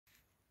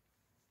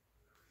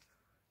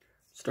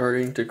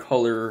starting to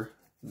color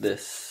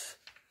this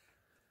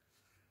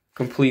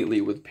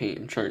completely with paint.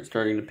 I'm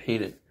starting to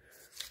paint it.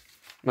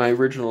 My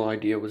original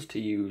idea was to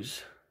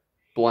use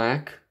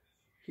black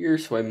here,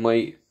 so I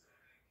might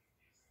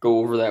go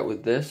over that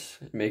with this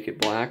and make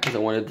it black, because I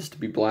wanted this to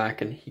be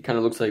black, and he kind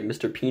of looks like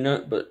Mr.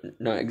 Peanut, but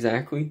not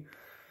exactly.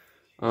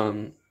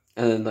 And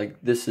then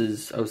like this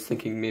is, I was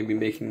thinking maybe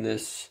making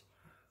this,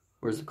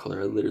 where's the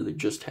color? I literally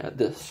just had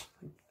this.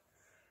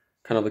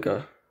 Kind of like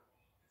a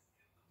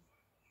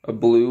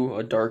blue,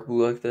 a dark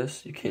blue like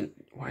this. You can't,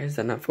 why is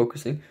that not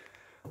focusing?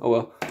 Oh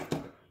well.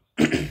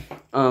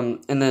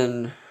 And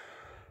then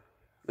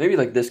maybe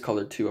like this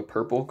color too, a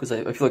purple, because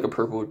I feel like a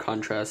purple would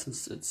contrast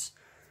since it's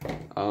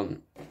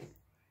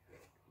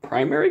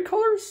primary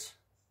colors.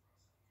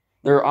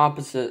 They're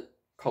opposite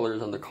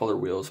colors on the color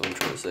wheel is what I'm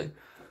trying to say.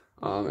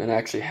 And I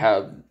actually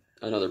have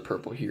another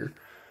purple here.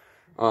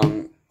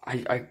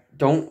 I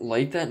don't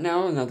like that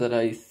now that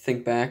I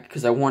think back,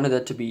 because I wanted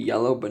that to be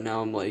yellow, but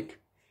now I'm like,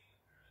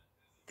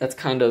 that's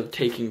kind of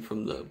taking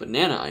from the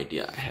banana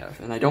idea I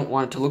have, and I don't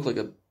want it to look like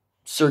a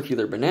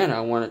circular banana. I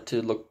want it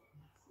to look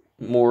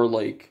more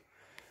like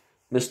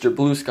Mr.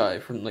 Blue Sky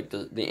from like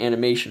the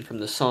animation from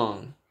the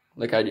song,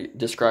 like I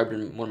described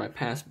in one of my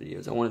past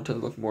videos. I want it to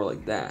look more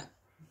like that,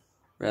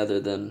 rather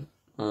than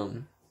a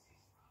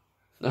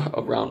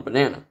round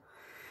banana.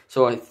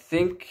 So I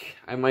think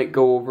I might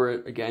go over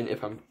it again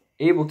if I'm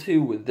able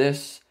to with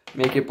this,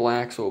 make it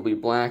black so it'll be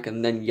black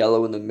and then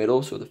yellow in the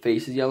middle so the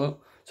face is yellow.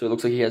 So it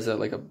looks like he has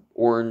like a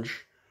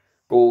orange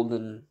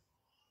golden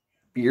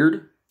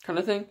beard kind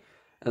of thing.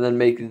 And then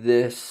make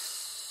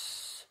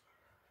this,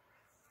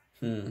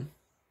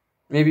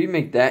 maybe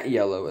make that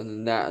yellow and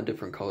then that a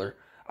different color.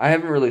 I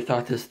haven't really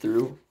thought this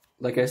through.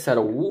 Like I said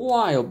a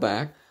while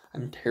back,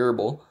 I'm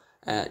terrible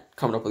at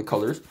coming up with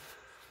colors.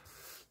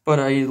 But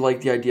I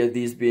like the idea of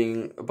these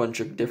being a bunch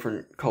of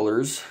different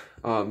colors,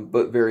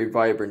 but very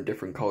vibrant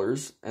different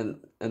colors. And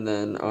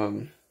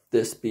then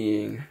this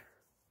being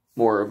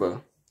more of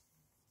a,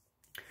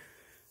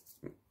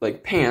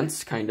 like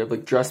pants, kind of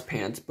like dress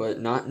pants, but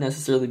not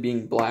necessarily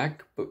being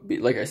black, but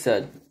like I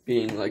said,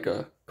 being like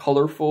a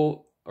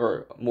colorful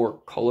or more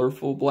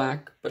colorful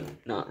black, but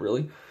not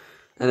really.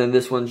 And then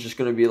this one's just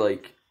gonna be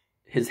like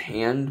his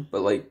hand,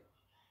 but like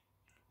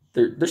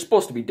they're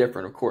supposed to be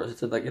different, of course.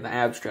 It's like an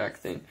abstract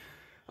thing.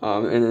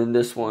 And then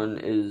this one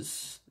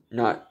is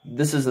not,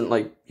 this isn't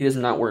like, he is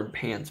not wearing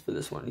pants for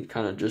this one. He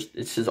kind of just,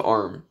 it's his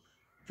arm,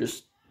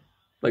 just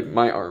like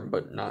my arm,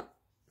 but not,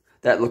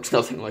 that looks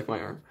nothing like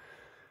my arm.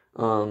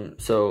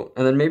 So,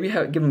 and then maybe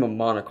give him a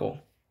monocle.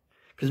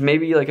 Because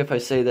maybe like if I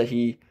say that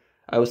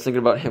I was thinking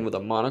about him with a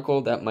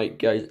monocle, that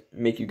might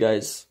make you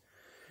guys,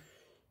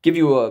 give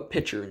you a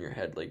picture in your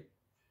head, like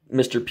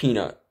Mr.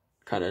 Peanut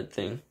kind of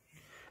thing.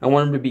 I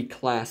want him to be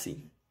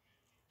classy.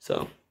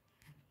 So